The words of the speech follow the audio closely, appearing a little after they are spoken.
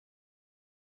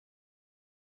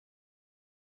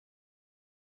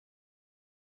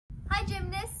Hi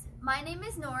Gymnasts, my name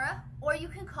is Nora, or you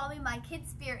can call me my kid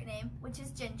spirit name, which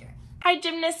is Ginger. Hi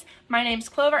Gymnasts, my name's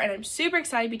Clover and I'm super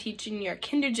excited to be teaching your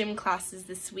Kindergym classes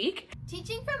this week.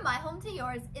 Teaching from my home to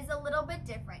yours is a little bit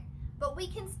different, but we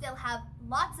can still have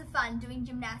lots of fun doing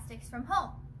gymnastics from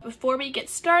home. Before we get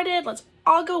started, let's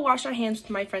all go wash our hands with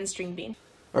my friend String Bean.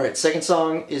 Alright, second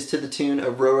song is to the tune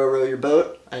of Row, Row, Row Your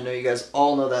Boat. I know you guys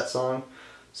all know that song.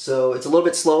 So it's a little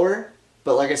bit slower,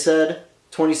 but like I said,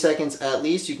 20 seconds at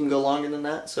least. You can go longer than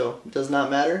that, so it does not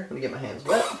matter. Let me get my hands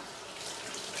wet.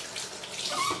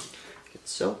 Get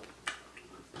soap.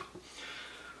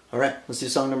 Alright, let's do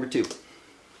song number 2.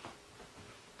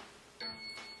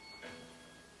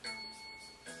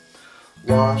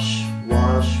 Wash,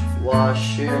 wash,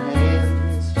 wash your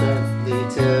hands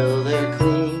gently till they're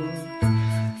clean.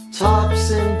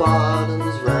 Tops and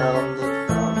bottoms round the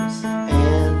thumbs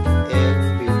and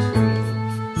in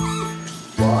between.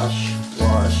 Wash,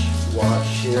 wash,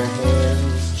 wash your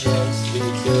hands gently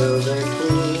till they're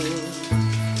clean.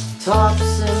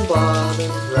 Tops and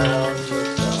bottoms round the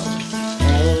thumbs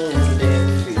and in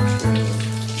between.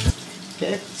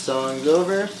 Okay, song's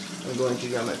over. I'm going to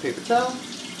grab my paper towel.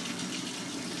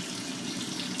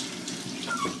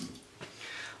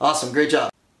 Awesome, great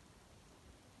job.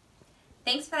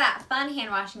 Thanks for that fun hand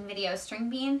washing video, String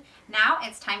Bean. Now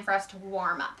it's time for us to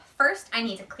warm up. First, I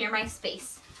need to clear my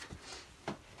space.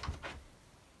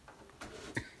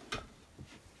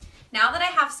 Now that I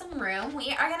have some room,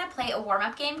 we are going to play a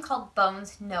warm-up game called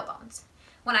Bones, No Bones.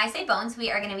 When I say bones,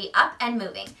 we are going to be up and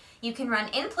moving. You can run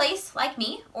in place like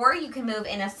me, or you can move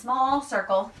in a small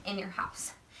circle in your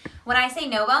house. When I say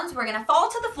no bones, we're going to fall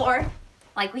to the floor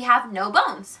like we have no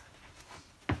bones.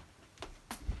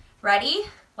 Ready?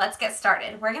 Let's get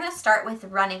started. We're going to start with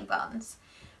running bones.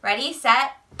 Ready,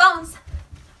 set, bones.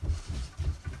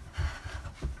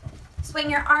 Swing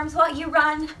your arms while you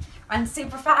run. Run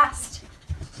super fast.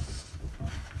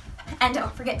 And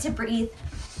don't forget to breathe.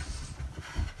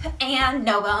 And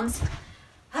no bones.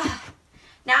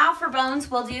 Now for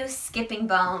bones, we'll do skipping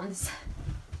bones.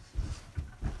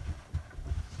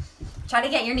 Try to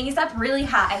get your knees up really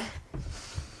high.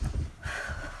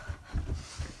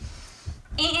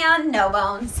 And no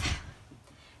bones.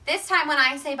 This time when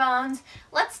I say bones,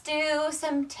 let's do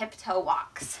some tiptoe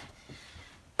walks.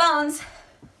 Bones.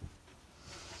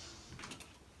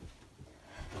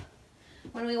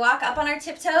 When we walk up on our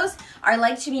tiptoes, our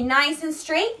legs should be nice and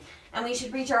straight, and we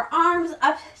should reach our arms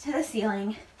up to the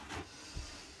ceiling.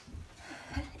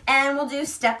 And we'll do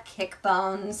step kick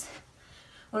bones.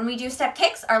 When we do step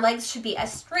kicks, our legs should be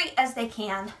as straight as they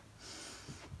can.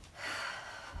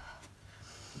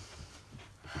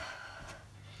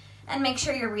 And make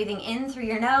sure you're breathing in through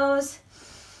your nose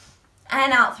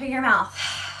and out through your mouth.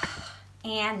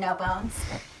 And no bones.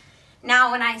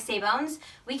 Now when I say bones,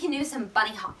 we can do some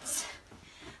bunny hops.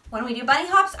 When we do bunny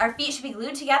hops, our feet should be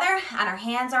glued together and our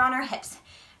hands are on our hips.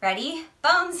 Ready?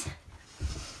 Bones.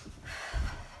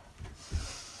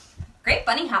 Great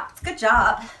bunny hops. Good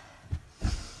job.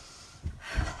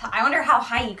 I wonder how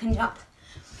high you can jump.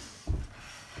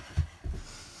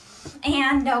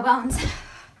 And no bones.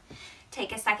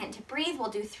 Take a second to breathe. We'll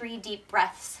do 3 deep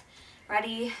breaths.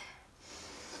 Ready?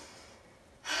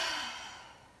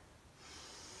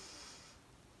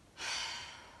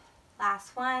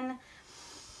 Last one.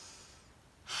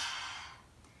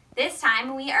 This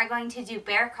time we are going to do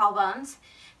bear crawl bones.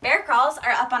 Bear crawls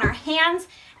are up on our hands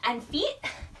and feet,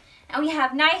 and we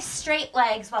have nice straight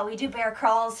legs while we do bear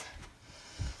crawls.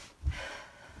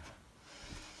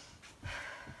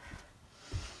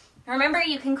 Remember,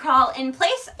 you can crawl in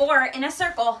place or in a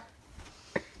circle.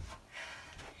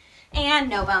 And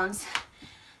no bones.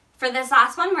 For this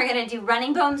last one, we're going to do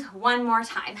running bones one more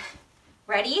time.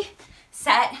 Ready,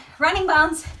 set, running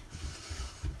bones.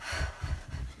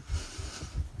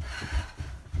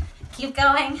 Keep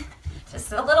going.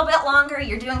 Just a little bit longer.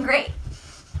 You're doing great.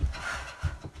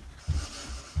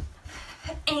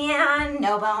 And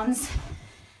no bones.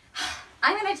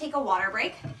 I'm going to take a water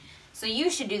break, so you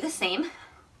should do the same.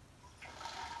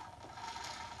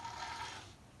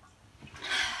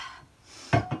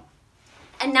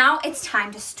 And now it's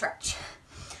time to stretch.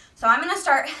 So I'm going to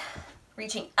start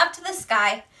reaching up to the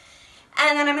sky,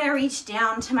 and then I'm going to reach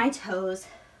down to my toes.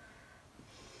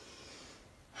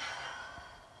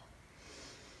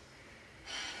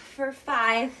 For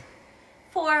 5,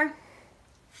 4,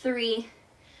 3,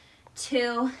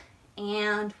 2,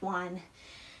 and 1.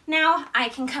 Now I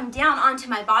can come down onto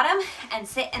my bottom and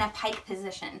sit in a pike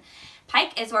position.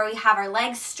 Pike is where we have our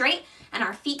legs straight and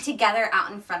our feet together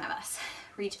out in front of us.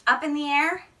 Reach up in the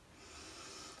air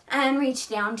and reach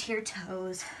down to your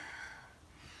toes.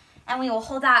 And we will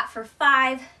hold that for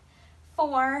 5,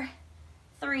 4,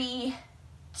 3,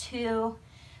 2,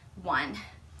 1.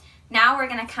 Now we're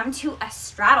gonna come to a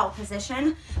straddle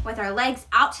position with our legs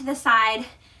out to the side,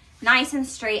 nice and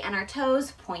straight, and our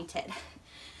toes pointed.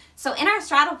 So in our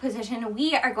straddle position,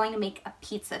 we are going to make a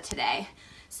pizza today.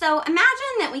 So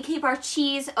imagine that we keep our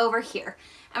cheese over here,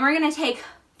 and we're gonna take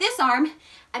this arm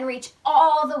and reach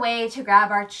all the way to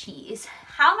grab our cheese.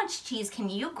 How much cheese can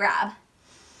you grab?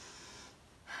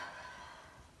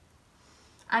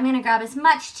 I'm gonna grab as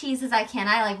much cheese as I can.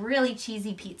 I like really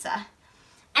cheesy pizza.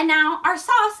 And now our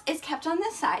sauce is kept on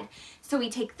this side. So we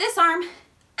take this arm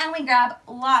and we grab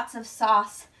lots of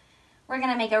sauce. We're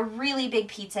gonna make a really big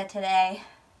pizza today.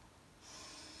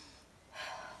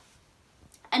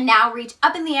 And now reach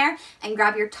up in the air and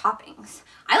grab your toppings.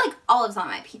 I like olives on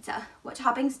my pizza. What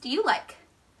toppings do you like?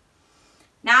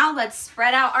 Now let's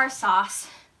spread out our sauce.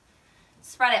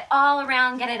 Spread it all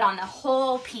around, get it on the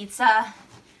whole pizza.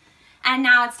 And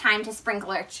now it's time to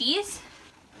sprinkle our cheese.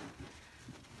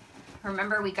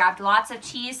 Remember, we grabbed lots of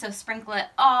cheese, so sprinkle it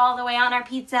all the way on our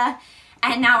pizza.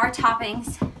 And now our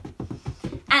toppings.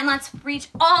 And let's reach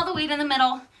all the way to the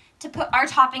middle to put our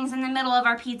toppings in the middle of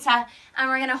our pizza. And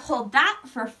we're gonna hold that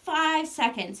for 5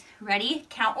 seconds. Ready?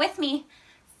 Count with me.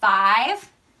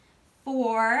 5,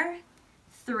 4,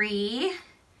 3,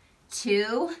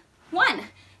 2, 1.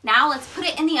 Now let's put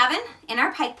it in the oven in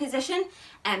our pike position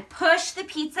and push the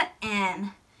pizza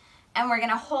in. And we're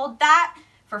gonna hold that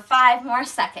for 5 more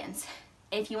seconds.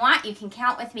 If you want, you can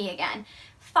count with me again.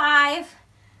 5,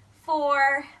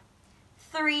 4,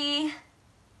 3,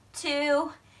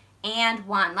 2, and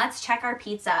 1. Let's check our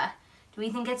pizza. Do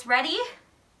we think it's ready?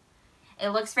 It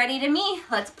looks ready to me.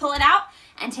 Let's pull it out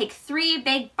and take 3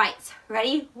 big bites.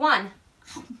 Ready? 1,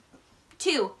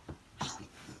 2,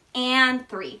 and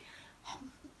 3.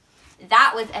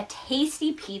 That was a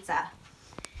tasty pizza.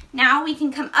 Now we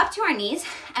can come up to our knees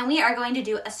and we are going to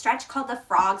do a stretch called the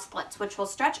frog splits, which will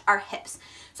stretch our hips.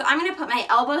 So I'm gonna put my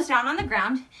elbows down on the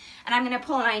ground and I'm gonna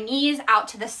pull my knees out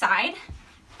to the side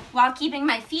while keeping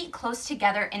my feet close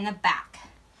together in the back.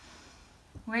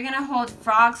 We're gonna hold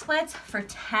frog splits for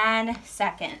 10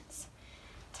 seconds.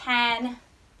 10,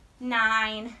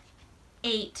 9,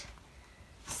 8,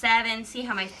 7. See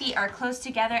how my feet are close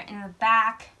together in the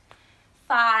back.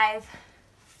 5,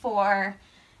 4,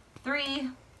 3,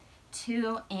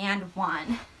 2, and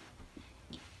 1.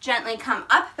 Gently come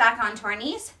up, back onto our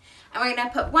knees, and we're gonna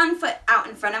put one foot out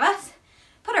in front of us,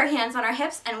 put our hands on our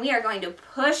hips, and we are going to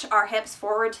push our hips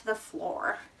forward to the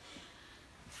floor.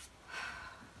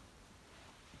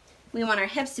 We want our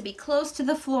hips to be close to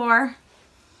the floor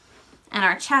and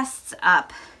our chests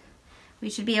up. We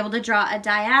should be able to draw a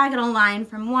diagonal line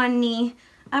from one knee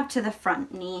up to the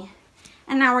front knee.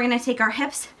 And now we're gonna take our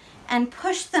hips and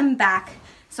push them back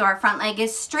so our front leg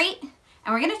is straight,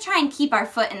 and we're gonna try and keep our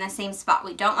foot in the same spot.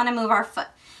 We don't wanna move our foot.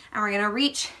 And we're gonna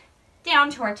reach down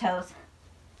to our toes.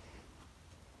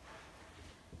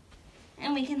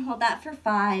 And we can hold that for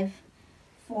 5,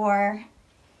 4,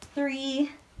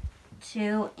 3,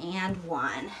 2, and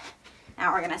 1.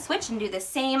 Now we're gonna switch and do the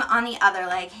same on the other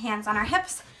leg. Hands on our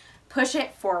hips, push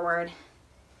it forward.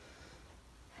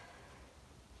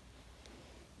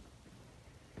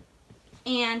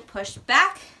 And push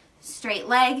back, straight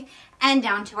leg, and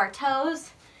down to our toes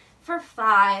for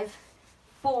 5,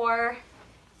 4,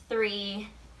 3,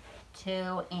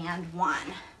 2, and 1.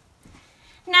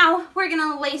 Now we're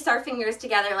gonna lace our fingers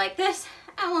together like this,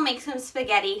 and we'll make some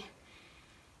spaghetti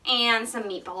and some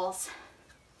meatballs.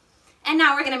 And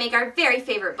now we're gonna make our very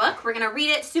favorite book. We're gonna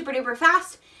read it super duper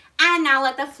fast, and now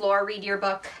let the floor read your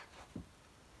book.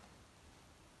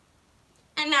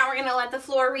 And now we're gonna let the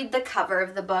floor read the cover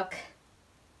of the book.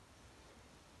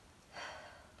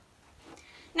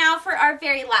 Now for our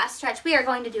very last stretch, we are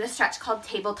going to do a stretch called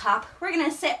tabletop. We're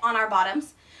gonna sit on our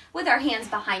bottoms with our hands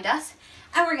behind us,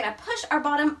 and we're gonna push our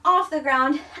bottom off the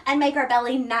ground and make our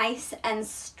belly nice and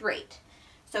straight.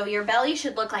 So your belly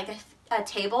should look like a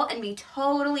table and be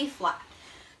totally flat.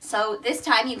 So this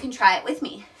time you can try it with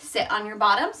me. Sit on your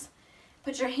bottoms,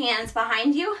 put your hands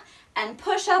behind you, and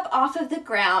push up off of the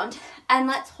ground. And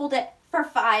let's hold it for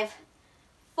 5,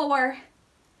 4,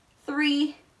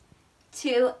 3,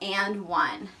 2, and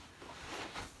 1.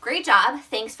 Great job.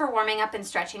 Thanks for warming up and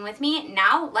stretching with me.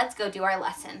 Now let's go do our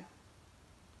lesson.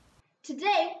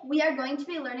 Today, we are going to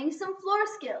be learning some floor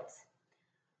skills.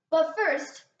 But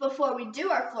first, before we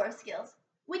do our floor skills,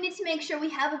 we need to make sure we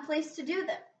have a place to do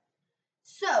them.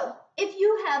 So, if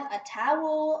you have a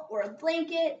towel or a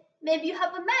blanket, maybe you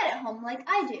have a mat at home like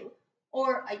I do,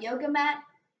 or a yoga mat,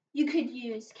 you could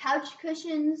use couch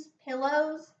cushions,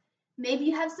 pillows, maybe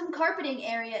you have some carpeting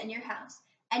area in your house,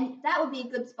 and that would be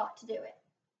a good spot to do it.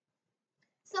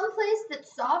 Someplace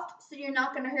that's soft so you're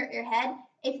not going to hurt your head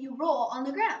if you roll on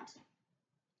the ground.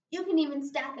 You can even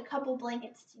stack a couple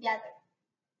blankets together.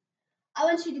 I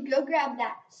want you to go grab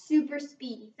that super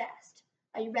speedy fast.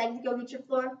 Are you ready to go get your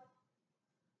floor?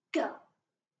 Go.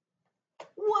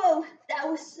 Whoa, that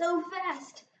was so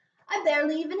fast. I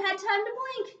barely even had time to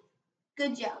blink.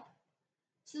 Good job.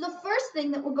 So the first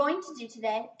thing that we're going to do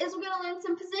today is we're going to learn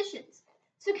some positions.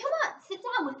 So come on, sit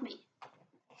down with me.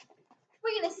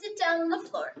 We're going to sit down on the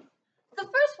floor. The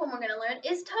first one we're going to learn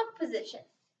is tuck position.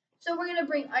 So we're going to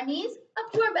bring our knees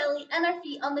up to our belly and our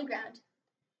feet on the ground.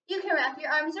 You can wrap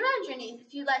your arms around your knees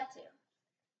if you'd like to.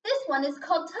 This one is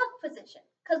called tuck position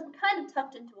because we're kind of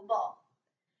tucked into a ball.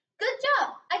 Good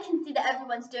job! I can see that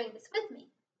everyone's doing this with me.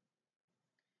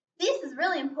 This is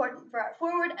really important for our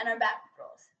forward and our backward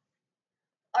rolls.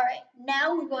 All right,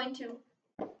 now we're going to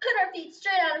put our feet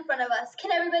straight out in front of us.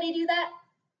 Can everybody do that?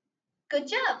 Good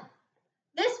job!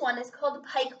 This one is called a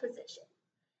pike position.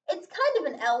 It's kind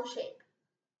of an L shape.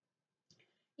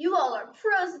 You all are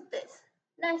pros at this.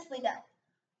 Nicely done.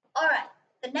 All right,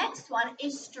 the next one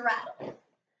is straddle.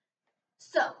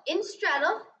 So in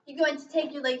straddle, you're going to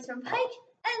take your legs from pike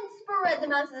and spread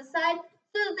them out to the side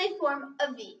so that they form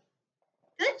a V.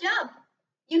 Good job.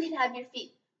 You can have your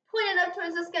feet pointed up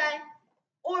towards the sky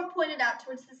or pointed out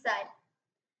towards the side.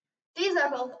 These are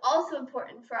both also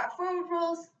important for our forward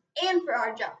rolls and for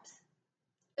our jumps.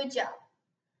 Good job.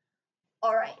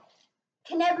 All right.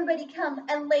 Can everybody come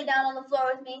and lay down on the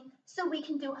floor with me so we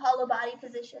can do hollow body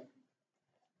position?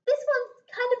 This one's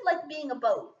kind of like being a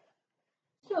boat.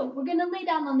 So we're going to lay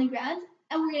down on the ground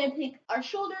and we're going to pick our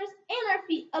shoulders and our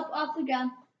feet up off the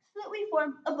ground so that we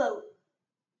form a boat.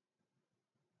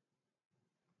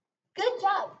 Good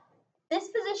job. This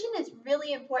position is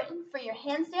really important for your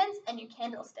handstands and your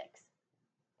candlesticks.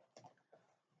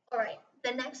 All right,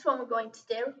 the next one we're going to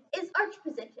do is arch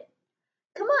position.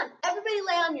 Come on, everybody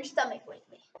lay on your stomach with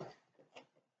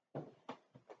me.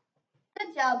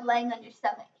 Good job laying on your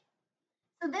stomach.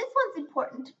 So this one's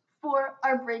important for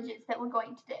our bridges that we're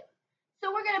going to do.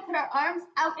 So we're going to put our arms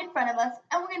out in front of us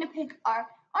and we're going to pick our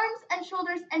arms and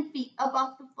shoulders and feet up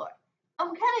off the floor. And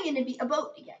we're kind of going to be a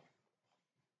boat again.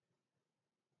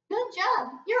 Good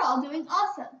job. You're all doing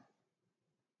awesome.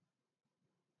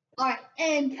 All right,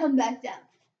 and come back down.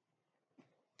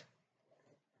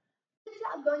 Good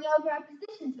job going over our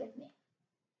positions with me.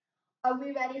 Are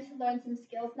we ready to learn some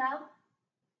skills now?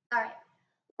 All right,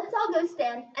 let's all go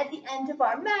stand at the end of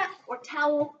our mat or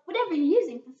towel, whatever you're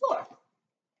using for floor.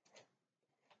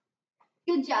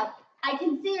 Good job. I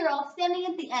can see you're all standing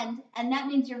at the end, and that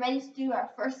means you're ready to do our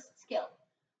first skill,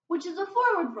 which is a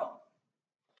forward roll.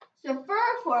 So for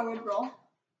our forward roll,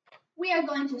 we are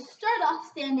going to start off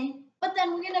standing, but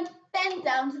then we're going to bend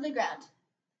down to the ground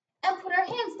and put our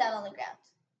hands down on the ground.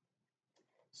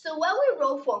 So while we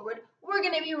roll forward, we're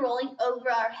going to be rolling over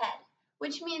our head,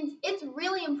 which means it's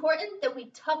really important that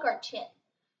we tuck our chin.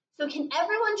 So can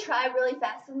everyone try really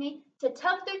fast with me to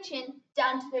tuck their chin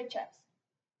down to their chest?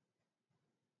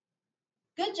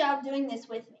 Good job doing this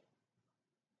with me.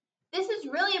 This is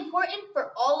really important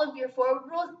for all of your forward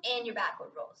rolls and your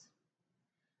backward rolls.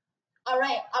 All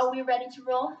right, are we ready to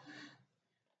roll?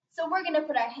 So we're going to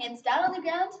put our hands down on the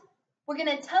ground. We're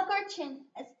going to tuck our chin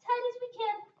as tight as we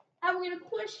can, and we're going to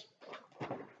push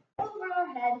over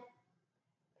our head.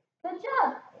 Good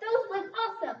job. Those look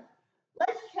awesome.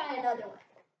 Let's try another one.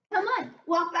 Come on,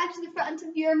 walk back to the front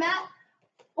of your mat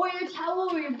or your towel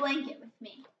or your blanket with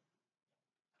me.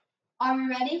 Are we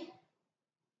ready?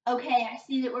 Okay, I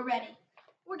see that we're ready.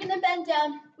 We're going to bend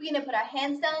down. We're going to put our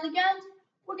hands down on the ground.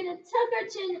 We're going to tuck our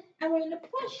chin and we're going to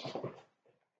push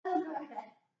over our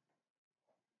head.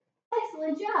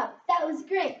 Excellent job. That was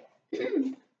great.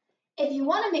 If you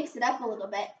want to mix it up a little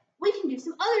bit, we can do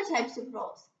some other types of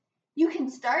rolls. You can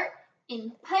start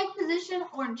in pike position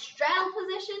or in straddle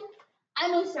position.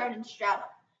 I'm going to start in straddle.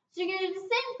 So you're going to do the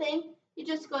same thing.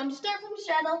 You're just going to start from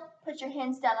straddle, put your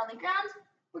hands down on the ground.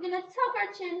 We're going to tuck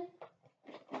our chin,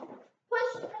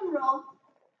 push and roll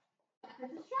back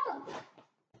into straddle.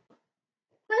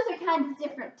 Those are kind of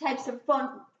different types of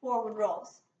forward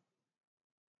rolls.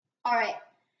 All right,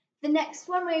 the next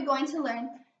one we're going to learn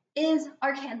is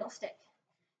our candlestick.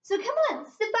 So come on,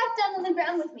 sit back down on the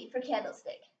ground with me for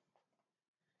candlestick.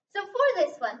 So for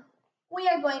this one, we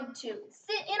are going to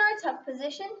sit in our tuck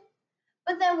position,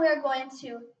 but then we are going to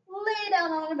lay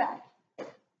down on our back.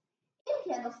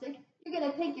 In candlestick, you're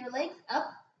going to pick your legs up,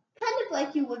 kind of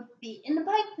like you would be in the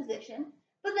pike position,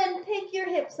 but then pick your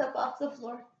hips up off the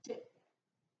floor too.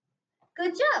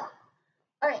 Good job.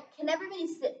 All right, can everybody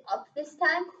sit up this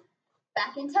time?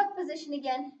 Back in tuck position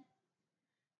again.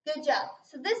 Good job.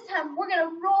 So this time we're going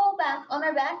to roll back on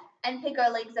our back and pick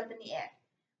our legs up in the air.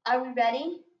 Are we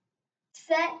ready?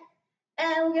 Set.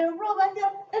 And we're going to roll back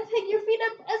up and pick your feet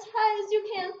up as high as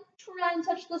you can. Try and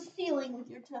touch the ceiling with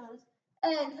your toes.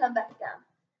 And come back down.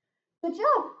 Good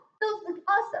job. Those look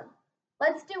awesome.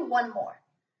 Let's do one more.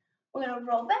 We're going to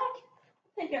roll back,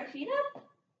 pick our feet up,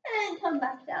 and come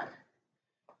back down.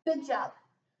 Good job.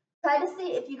 Try to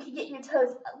see if you can get your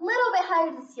toes a little bit higher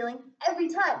to the ceiling every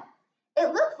time.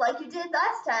 It looks like you did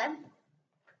last time.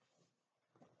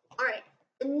 All right,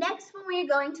 the next one we are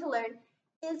going to learn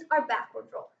is our backward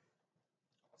roll.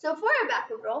 So for our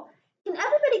backward roll, can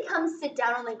everybody come sit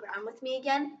down on the ground with me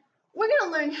again? We're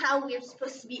going to learn how we're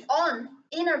supposed to be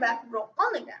in our backward roll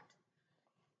on the ground.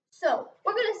 So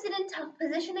we're going to sit in tuck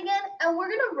position again, and we're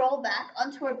going to roll back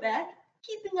onto our back,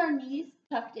 keeping our knees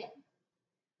tucked in.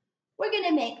 We're going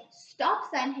to make stop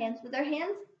sign hands with our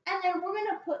hands, and then we're going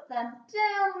to put them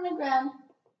down on the ground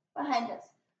behind us,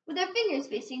 with our fingers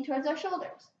facing towards our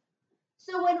shoulders.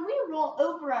 So when we roll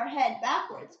over our head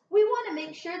backwards, we want to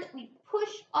make sure that we push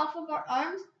off of our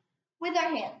arms with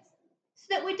our hands, so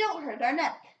that we don't hurt our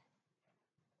neck.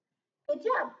 Good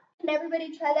job. Can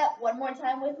everybody try that one more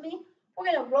time with me?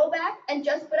 We're going to roll back and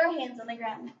just put our hands on the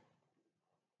ground.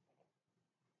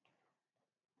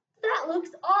 That looks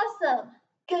awesome.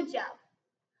 Good job.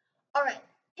 All right,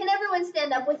 can everyone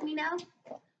stand up with me now?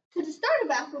 So to start a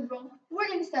backward roll, we're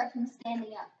going to start from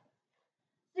standing up.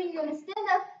 So you're going to stand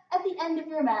up at the end of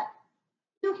your mat.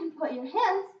 You can put your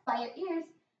hands by your ears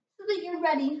so that you're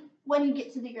ready when you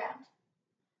get to the ground.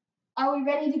 Are we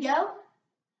ready to go?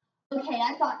 Okay,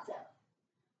 I thought so.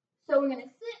 So we're going to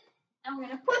sit and we're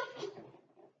going to push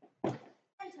and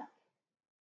tuck.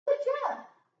 Good job.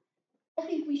 I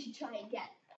think we should try again,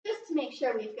 just to make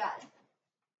sure we've got it.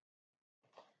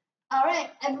 All right,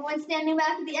 everyone standing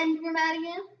back at the end of your mat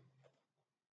again?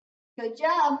 Good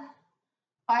job.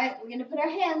 All right, we're going to put our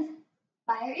hands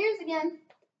by our ears again.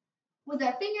 With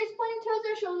our fingers pointing towards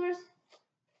our shoulders,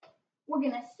 we're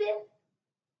going to sit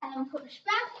and push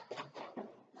back.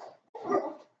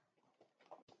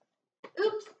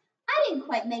 Oops, I didn't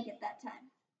quite make it that time.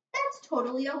 That's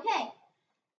totally okay.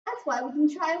 That's why we can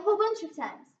try a whole bunch of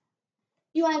times.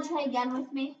 You want to try again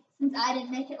with me, since I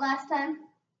didn't make it last time?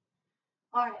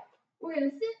 All right, we're going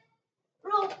to sit,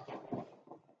 roll,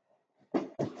 and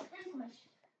push.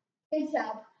 Good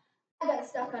job. I got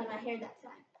stuck on my hair that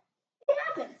time. It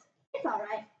happens. It's all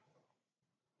right.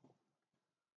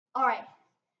 All right,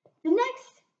 the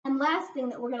next and last thing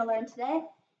that we're going to learn today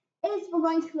is we're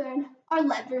going to learn our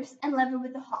levers and lever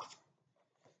with the hop.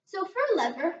 So for a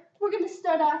lever, we're going to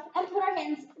start off and put our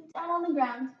hands down on the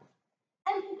ground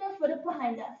and pick our foot up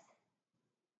behind us.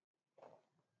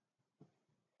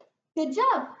 Good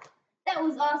job. That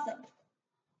was awesome.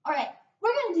 All right,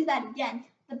 we're going to do that again,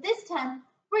 but this time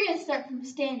we're going to start from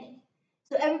standing.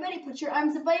 So everybody put your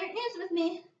arms up by your ears with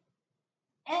me,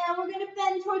 and we're going to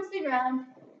bend towards the ground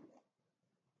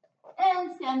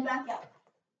and stand back up.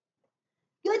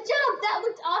 Good job. That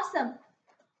looked awesome.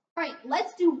 All right,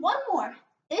 let's do one more.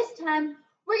 This time,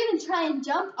 we're going to try and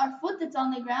jump our foot that's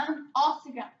on the ground off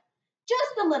the ground.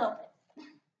 Just a little bit.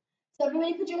 So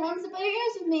everybody put your arms up by your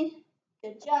ears with me.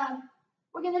 Good job.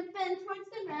 We're going to bend towards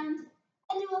the ground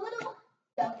and do a little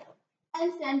jump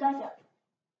and stand back up.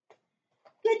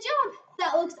 Good job.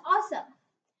 That looks awesome.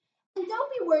 And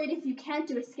don't be worried if you can't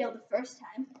do a skill the first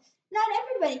time. Not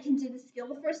everybody can do the skill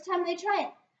the first time they try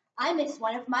it. I missed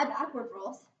one of my backward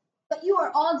rolls, but you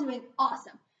are all doing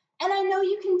awesome. And I know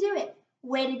you can do it.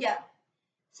 Way to go.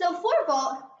 So for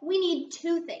vault, we need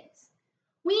two things.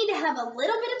 We need to have a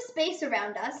little bit of space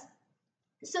around us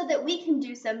so that we can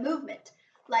do some movement,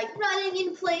 like running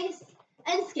in place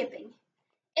and skipping.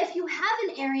 If you have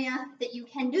an area that you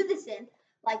can do this in,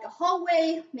 like a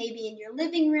hallway, maybe in your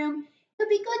living room, it would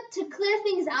be good to clear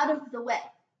things out of the way.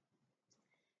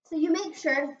 So you make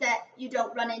sure that you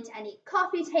don't run into any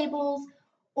coffee tables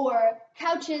or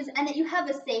couches and that you have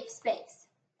a safe space.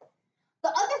 The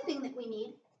other thing that we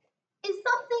need is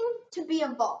something to be a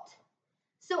vault.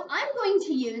 So I'm going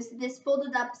to use this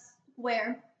folded up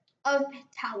square of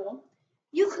towel.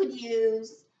 You could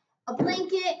use a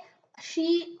blanket, a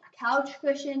sheet, a couch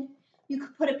cushion. You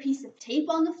could put a piece of tape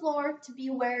on the floor to be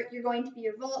where you're going to be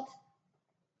your vault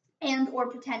and or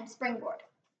pretend springboard.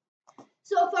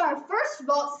 So for our first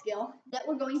vault skill that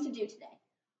we're going to do today,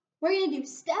 we're going to do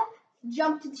step,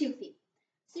 jump to 2 feet.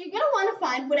 So you're going to want to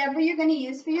find whatever you're going to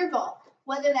use for your vault,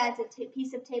 whether that's a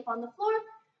piece of tape on the floor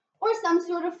or some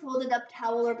sort of folded up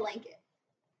towel or blanket.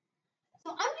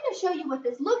 So I'm going to show you what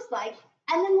this looks like,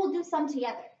 and then we'll do some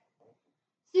together.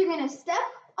 So you're going to step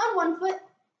on 1 foot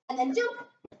and then jump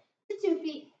to 2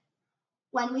 feet,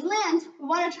 When we land, we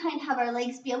want to try and have our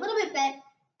legs be a little bit bent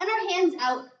and our hands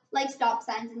out like stop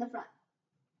signs in the front.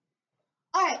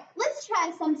 All right, let's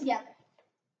try some together.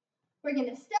 We're going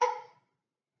to step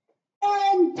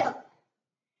and jump.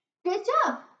 Good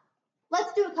job.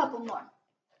 Let's do a couple more.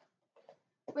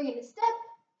 We're going to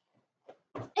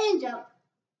step and jump.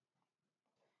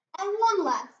 And one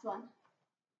last one.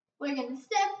 We're going to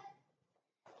step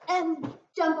and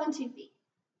jump on 2 feet.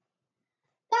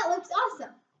 That looks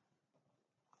awesome.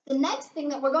 The next thing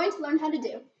that we're going to learn how to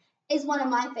do is one of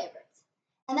my favorites,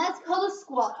 and that's called a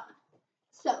squat on.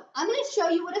 So I'm going to show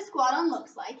you what a squat on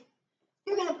looks like.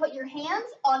 You're going to put your hands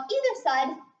on either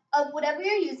side of whatever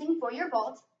you're using for your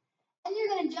vault, and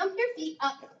you're going to jump your feet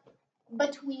up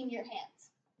between your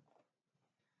hands.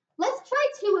 Let's try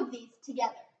 2 of these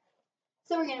together.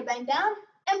 So we're going to bend down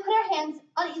and put our hands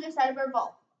on either side of our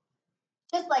vault,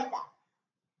 just like that.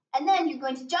 And then you're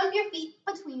going to jump your feet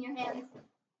between your hands.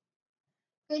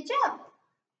 Good job.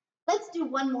 Let's do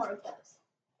one more of those.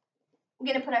 We're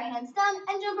going to put our hands down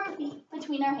and jump our feet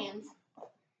between our hands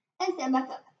and stand back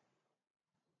up.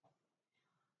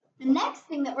 The next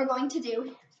thing that we're going to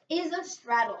do is a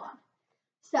straddle on.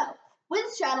 So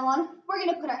with straddle on, we're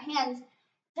going to put our hands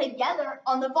together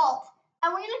on the vault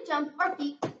and we're going to jump our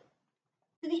feet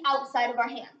to the outside of our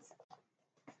hands.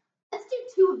 Let's do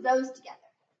 2 of those together.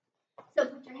 So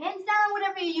put your hands down on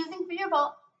whatever you're using for your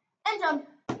vault and jump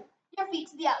your feet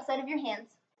to the outside of your hands.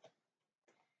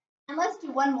 And let's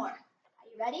do one more. Are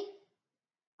you ready?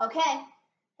 Okay.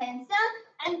 Hands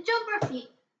down and jump our feet.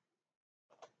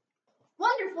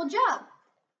 Wonderful job.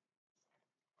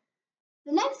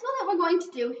 The next one that we're going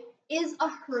to do is a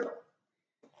hurdle.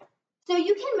 So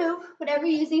you can move whatever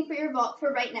you're using for your vault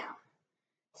for right now.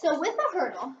 So with a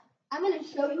hurdle, I'm going to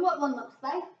show you what one looks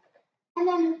like, and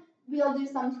then we'll do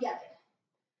some together.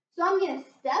 So I'm going to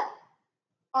step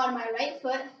on my right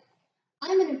foot.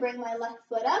 I'm going to bring my left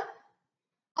foot up.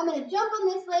 I'm going to jump on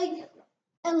this leg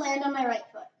and land on my right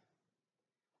foot.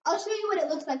 I'll show you what it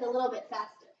looks like a little bit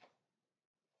faster.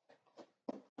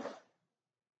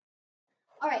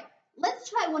 All right, let's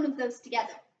try one of those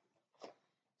together.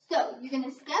 So you're going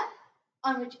to step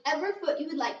on whichever foot you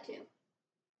would like to,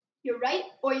 your right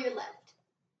or your left.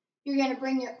 You're going to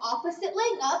bring your opposite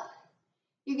leg up.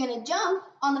 You're going to jump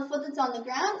on the foot that's on the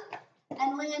ground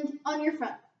and land on your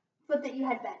front foot that you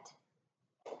had bent.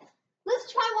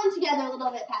 Let's try one together a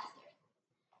little bit faster.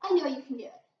 I know you can do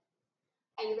it.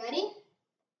 Are you ready?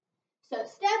 So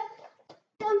step,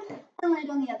 jump, and land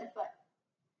on the other foot.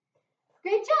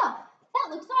 Great job.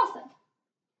 That looks awesome.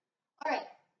 All right,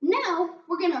 now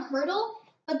we're going to hurdle,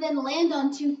 but then land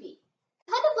on 2 feet,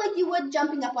 kind of like you would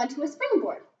jumping up onto a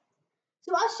springboard.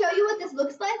 So I'll show you what this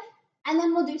looks like, and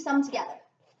then we'll do some together.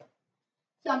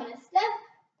 So I'm going to step,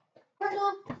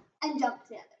 hurdle, and jump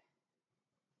together.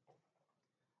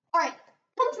 All right,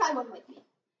 come try one with me.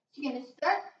 So you're going to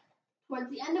start towards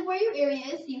the end of where your area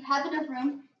is, so you have enough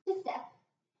room to step.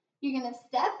 You're going to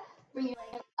step, bring your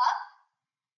leg up,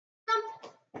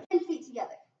 jump, and feet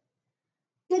together.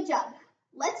 Good job.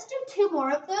 Let's do 2 more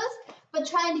of those, but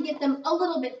trying to get them a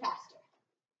little bit faster.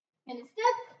 You're going to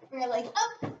step, bring your leg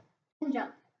up, and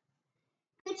jump.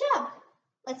 Good job.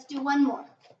 Let's do one more.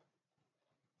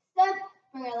 Step,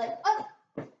 bring your leg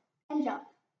up, and jump.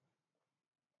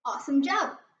 Awesome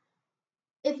job.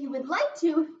 If you would like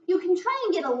to, you can try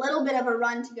and get a little bit of a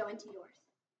run to go into yours.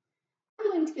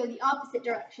 I'm going to go the opposite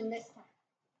direction this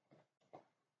time.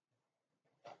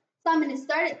 So I'm going to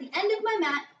start at the end of my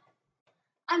mat.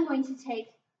 I'm going to take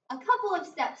a couple of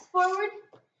steps forward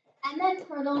and then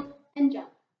hurdle and jump.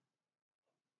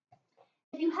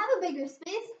 If you have a bigger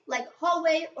space, like a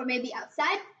hallway or maybe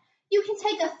outside, you can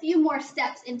take a few more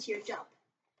steps into your jump.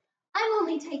 I'm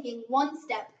only taking 1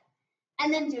 step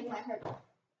and then doing my hurdle.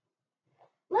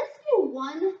 Let's do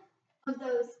 1 of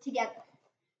those together.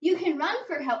 You can run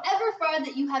for however far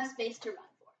that you have space to run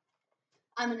for.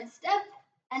 I'm going to step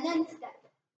and then step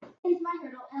into my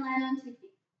hurdle and land on 2 feet.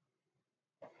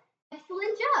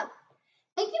 Excellent job.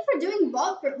 Thank you for doing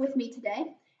vault with me today,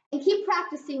 and keep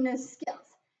practicing those skills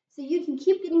so you can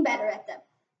keep getting better at them.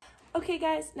 Okay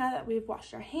guys, now that we've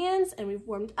washed our hands and we've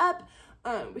warmed up,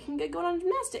 we can get going on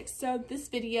gymnastics. So this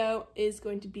video is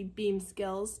going to be beam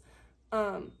skills.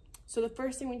 So the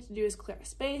first thing we need to do is clear a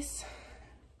space.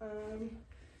 I'm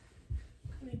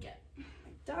gonna get my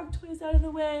dog toys out of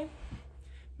the way.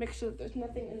 Make sure that there's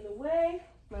nothing in the way,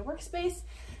 my workspace.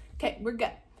 Okay, we're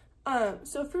good.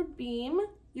 So for beam,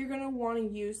 you're gonna want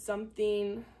to use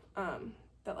something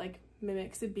that like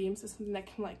mimics a beam, so something that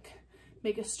can like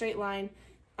make a straight line.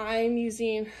 I'm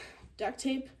using duct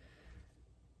tape.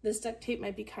 This duct tape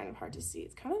might be kind of hard to see.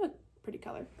 It's kind of a pretty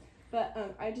color.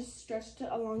 but I just stretched it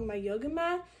along my yoga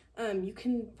mat. You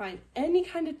can find any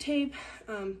kind of tape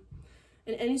and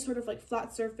any sort of like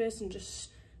flat surface and just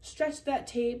stretch that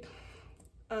tape.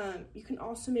 You can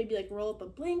also maybe like roll up a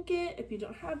blanket if you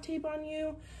don't have tape on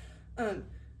you.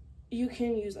 You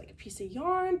can use like a piece of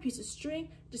yarn, piece of string,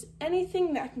 just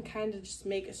anything that can kind of just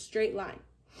make a straight line.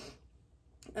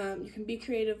 You can be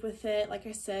creative with it. Like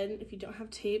I said, if you don't have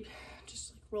tape,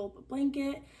 just like roll up a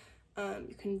blanket.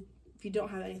 You can, if you don't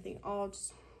have anything at all,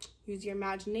 just use your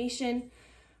imagination.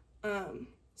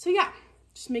 So yeah,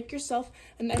 just make yourself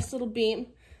a nice little beam.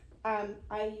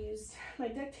 I use my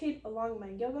duct tape along my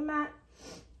yoga mat.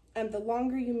 The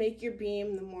longer you make your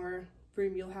beam, the more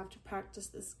room you'll have to practice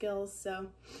the skills. So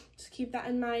just keep that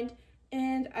in mind.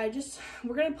 And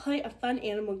we're gonna play a fun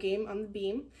animal game on the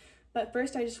beam. But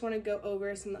first, I just want to go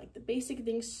over some like the basic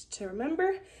things to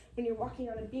remember when you're walking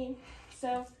on a beam.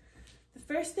 So the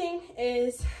first thing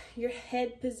is your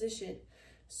head position.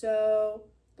 So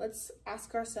let's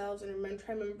ask ourselves and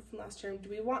try to remember from last term, do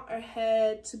we want our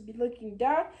head to be looking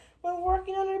down when we're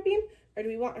walking on our beam, or do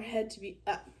we want our head to be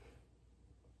up?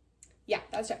 Yeah,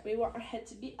 that's right. We want our head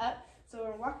to be up. So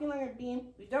when we're walking along our beam,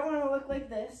 we don't want to look like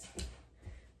this.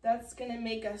 That's going to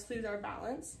make us lose our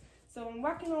balance. So when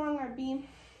walking along our beam,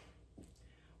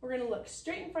 we're going to look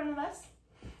straight in front of us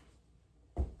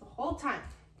the whole time.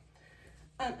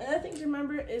 Another thing to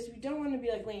remember is we don't want to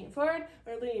be like leaning forward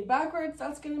or leaning backwards.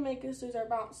 That's going to make us lose our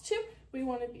balance too. We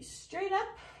want to be straight up.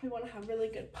 We want to have really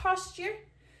good posture.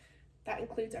 That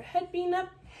includes our head being up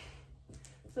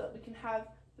so that we can have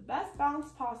the best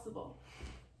balance possible.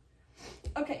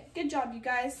 Okay, good job, you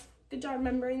guys. Good job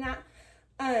remembering that.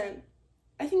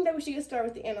 I think that we should get started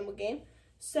with the animal game.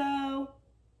 So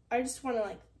I just want to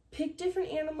like pick different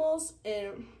animals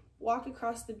and walk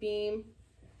across the beam,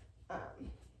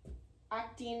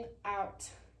 acting out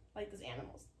like those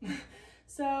animals.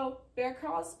 So bear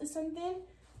crawls is something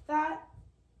that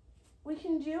we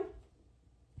can do.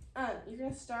 You're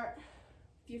gonna start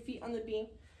with your feet on the beam.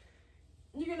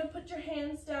 You're gonna put your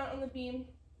hands down on the beam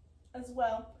as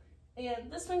well.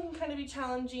 And this one can kind of be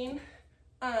challenging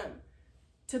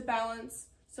to balance.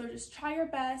 So just try your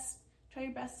best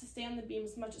to stay on the beam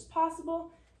as much as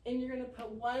possible. And you're gonna put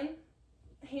one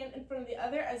hand in front of the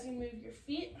other as you move your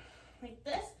feet like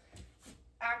this.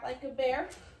 Act like a bear.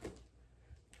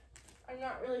 I'm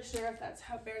not really sure if that's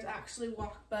how bears actually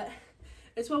walk, but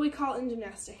it's what we call it in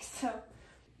gymnastics. So,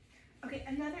 okay,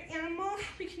 another animal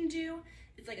we can do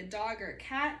is like a dog or a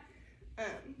cat.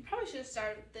 Probably should have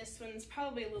started with this one. It's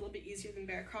probably a little bit easier than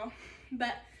bear crawl.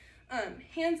 But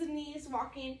hands and knees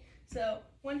walking. So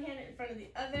one hand in front of the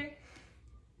other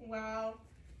while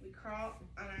we crawl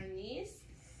on our knees.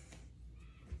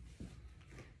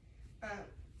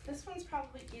 This one's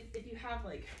probably, if you have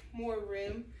like more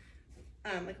room,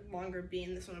 like a longer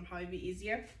beam, this one will probably be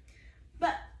easier.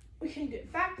 But we can do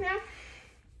it back now.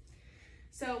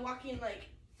 So walking like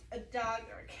a dog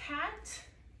or a cat,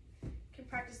 you can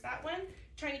practice that one.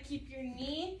 Trying to keep your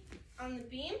knee on the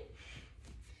beam.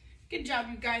 Good job,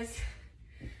 you guys.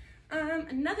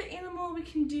 Another animal we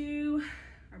can do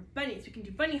are bunnies. We can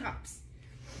do bunny hops.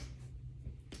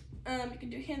 You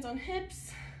can do hands on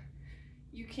hips.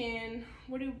 You can,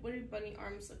 what do bunny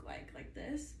arms look like? Like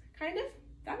this, kind of?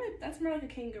 That's more like a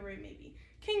kangaroo maybe.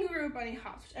 Kangaroo or bunny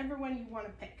hops, whichever one you want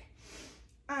to pick.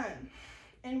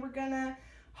 And we're gonna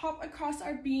hop across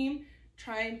our beam,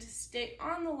 trying to stay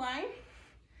on the line.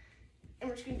 And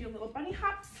we're just gonna do little bunny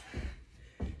hops.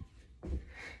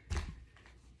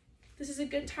 This is a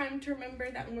good time to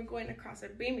remember that when we're going across our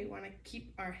beam, we wanna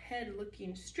keep our head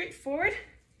looking straight forward.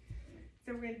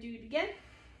 So we're gonna do it again.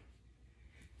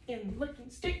 And looking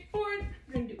straight forward,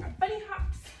 we're gonna do our bunny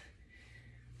hops.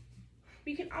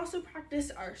 We can also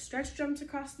practice our stretch jumps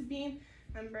across the beam.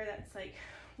 Remember, that's like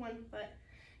one foot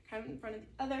kind of in front of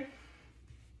the other,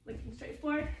 looking straight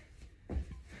forward.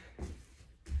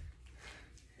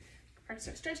 Practice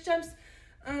our stretch jumps.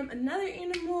 Another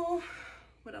animal,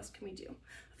 what else can we do?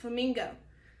 A flamingo.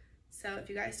 So if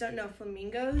you guys don't know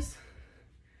flamingos,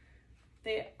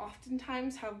 they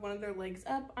oftentimes have one of their legs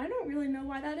up. I don't really know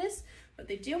why that is, but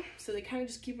they do. So they kind of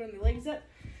just keep one of their legs up.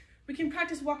 We can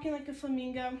practice walking like a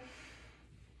flamingo.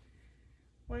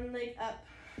 One leg up,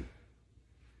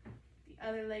 the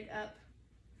other leg up.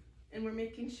 And we're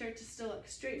making sure to still look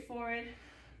straight forward.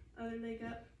 Other leg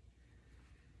up,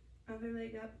 other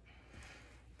leg up.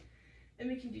 And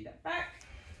we can do that back.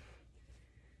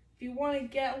 If you want to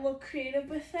get a little creative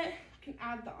with it, you can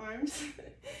add the arms.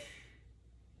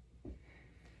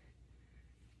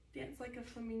 Dance like a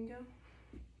flamingo.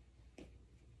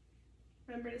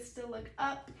 Remember to still look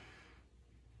up.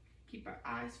 Keep our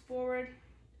eyes forward.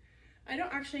 I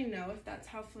don't actually know if that's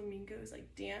how flamingos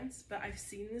like dance, but I've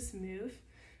seen this move.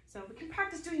 So we can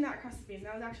practice doing that across the beam.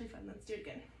 That was actually fun. Let's do it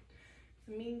again.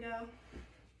 Flamingo.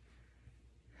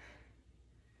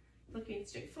 Looking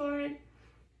straight forward.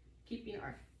 Keeping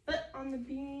our foot on the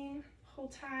beam the whole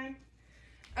time.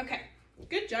 Okay,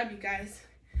 good job, you guys.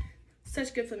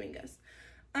 Such good flamingos.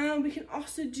 We can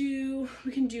also do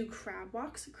crab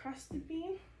walks across the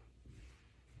beam.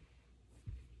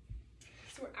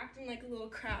 So we're acting like a little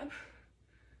crab.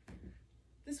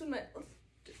 This one might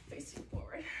just facing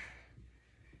forward.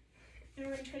 And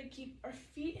we're gonna try to keep our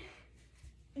feet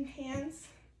and hands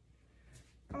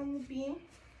on the beam.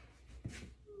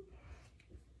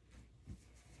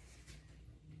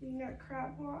 Doing our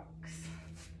crab walks.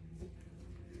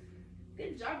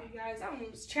 Good job, you guys. That one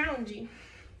was challenging.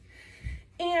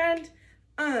 And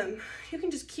you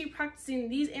can just keep practicing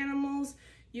these animals.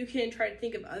 You can try to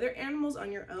think of other animals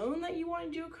on your own that you want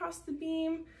to do across the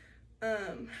beam.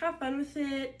 Have fun with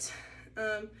it.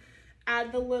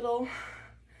 Add the little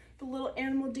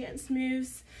animal dance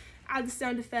moves. Add the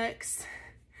sound effects.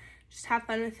 Just have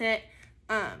fun with it.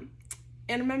 And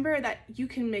remember that you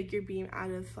can make your beam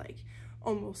out of like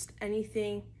almost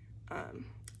anything.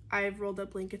 I've rolled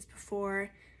up blankets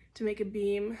before to make a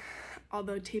beam.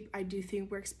 Although tape I do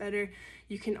think works better,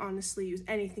 you can honestly use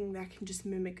anything that can just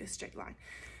mimic a straight line.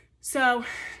 So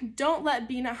don't let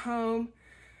being at home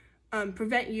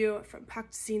prevent you from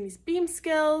practicing these beam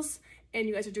skills. And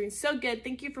you guys are doing so good.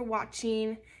 Thank you for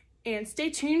watching, and stay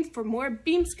tuned for more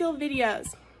beam skill videos.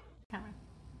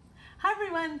 Hi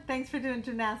everyone, thanks for doing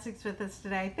gymnastics with us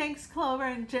today. Thanks Clover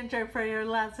and Ginger for your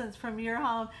lessons from your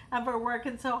home and for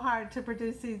working so hard to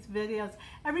produce these videos.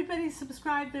 Everybody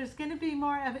subscribe, there's going to be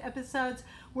more episodes.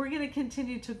 We're going to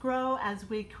continue to grow as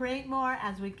we create more,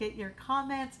 as we get your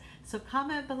comments. So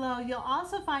comment below. You'll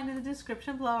also find in the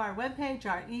description below our webpage,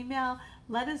 our email.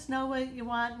 Let us know what you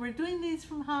want. We're doing these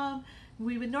from home.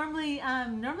 We would normally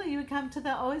you would come to the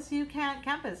OSU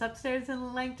campus upstairs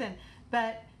in Langton,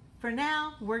 but for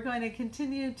now, we're going to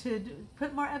continue to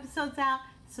put more episodes out.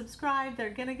 Subscribe. They're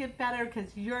going to get better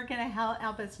because you're going to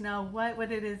help us know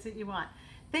what it is that you want.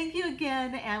 Thank you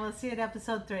again, and we'll see you at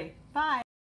episode 3. Bye.